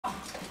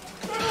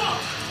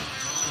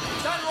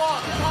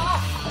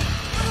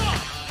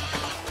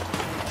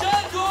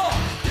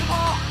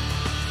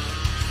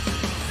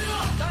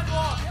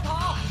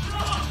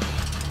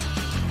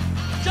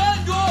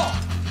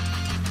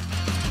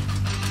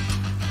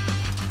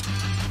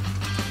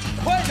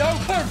快点，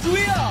快点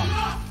追啊！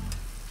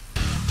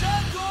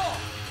站住！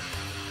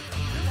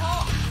别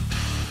跑！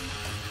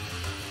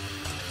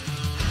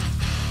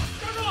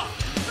站住！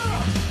站住！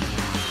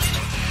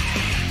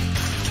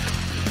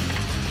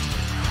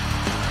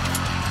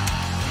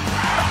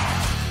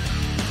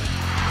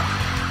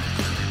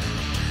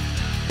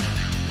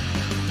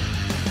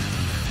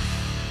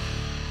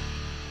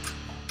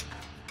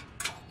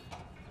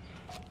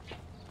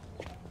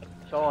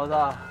 小伙子，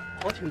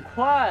跑挺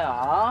快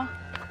啊！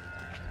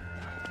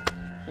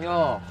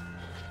哟，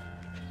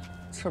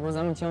这不是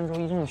咱们江州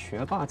一中的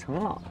学霸程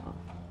朗吗？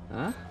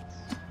嗯？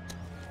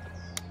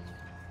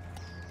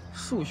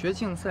数学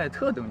竞赛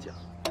特等奖，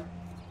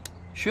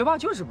学霸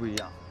就是不一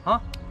样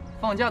啊！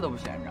放假都不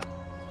闲着，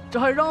这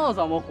还让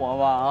咱们活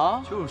吗？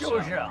啊，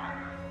就是啊！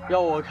要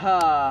我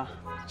看，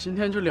今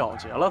天就了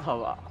结了他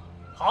吧。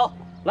好，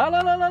来，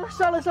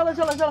下来，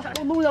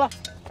都弄下来。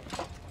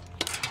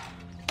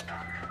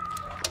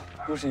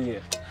陆十一，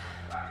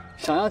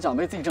想要奖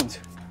杯自己挣去，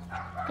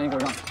赶紧给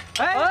我让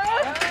开！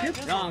哎，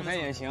让开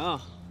也行。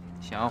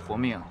想要活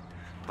命，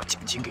把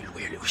奖金给陆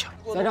爷留下。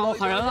再让我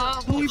喊人了，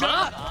弄一边！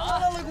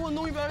来，给我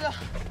弄一边去！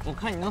我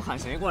看你能喊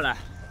谁过来？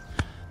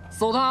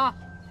搜他！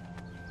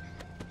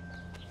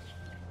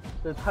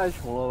这太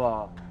穷了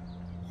吧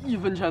，1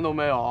分钱都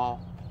没有。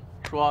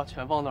说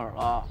钱放哪儿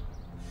了？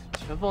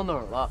钱放哪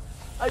儿了？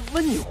哎，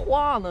问你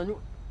话呢，就。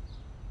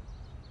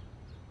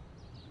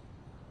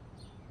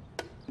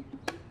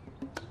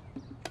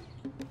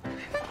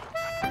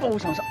 包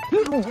上上，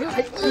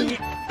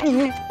你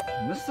们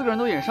4个人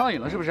都演上瘾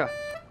了是不是？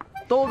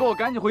都给我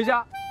赶紧回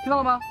家，听到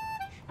了吗？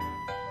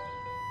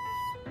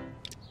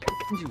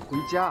赶紧回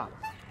家！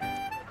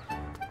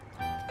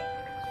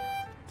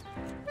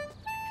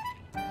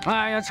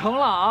哎呀，程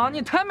朗，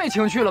你太没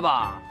情趣了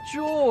吧？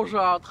就是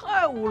啊，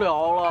太无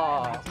聊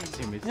了。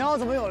你要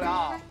怎么有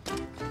聊？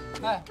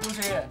哎，陆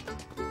十一，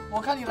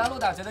我看你拦路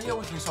打劫的业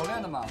务挺熟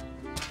练的嘛，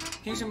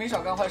平时没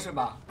少干坏事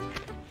吧？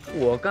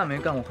我干没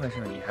干过坏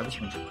事，你还不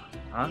清楚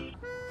啊？ 啊，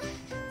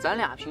咱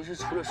俩平时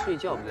除了睡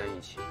觉不在一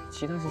起，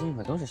其他时间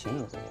可都是形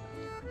影不离的。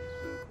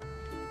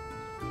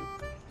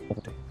哦，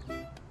不对，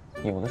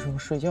有的时候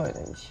睡觉也在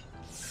一起。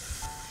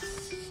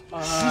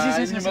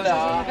行，你们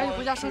俩赶紧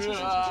回家上车。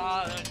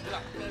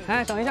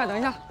哎，等一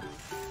下，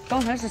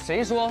刚才是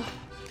谁说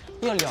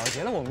要了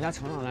结了我们家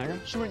程朗来着？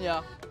是不是你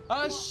啊？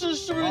啊，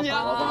是不是你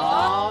啊？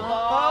宝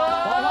宝，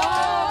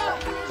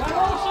陆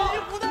十一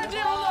不带这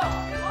样的！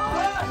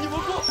你们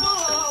过分了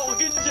啊！我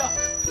跟你讲。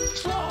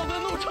 说好的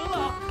弄成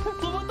了，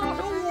怎么到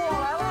时候我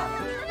来了？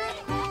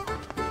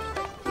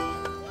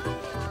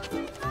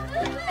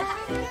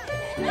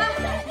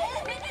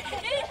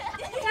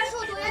大叔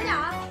躲远点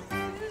啊！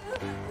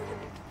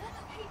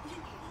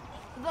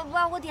不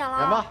然我点了。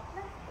点吧。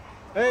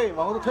哎，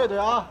往后头退退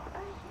啊！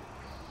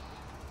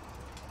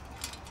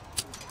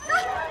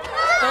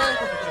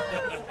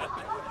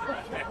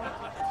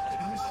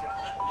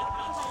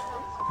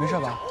没事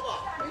吧？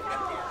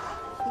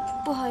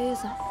不好意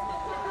思。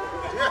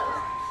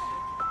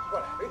 过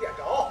来，没点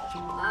着。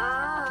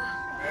啊，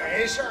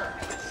没事儿。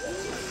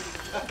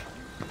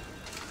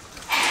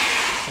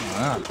干嘛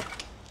呀？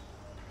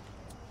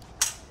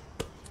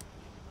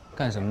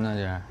干什么呢？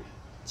这是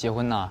结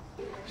婚呢？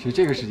谁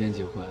这个时间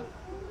结婚？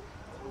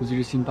估计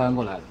是新搬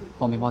过来的，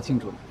放鞭炮庆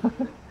祝呢。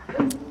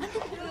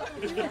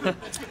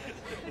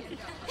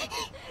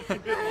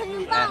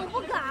爸，我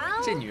不敢。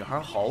这女孩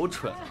好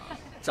蠢啊，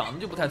长得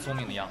就不太聪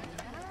明的样子。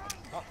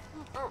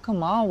干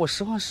嘛？我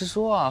实话实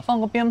说啊，放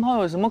个鞭炮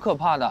有什么可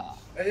怕的？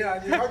 哎呀，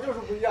女孩就是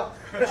不一样。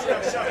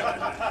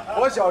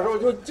我小时候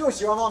就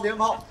喜欢放鞭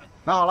炮。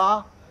拿好了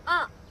啊。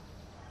嗯。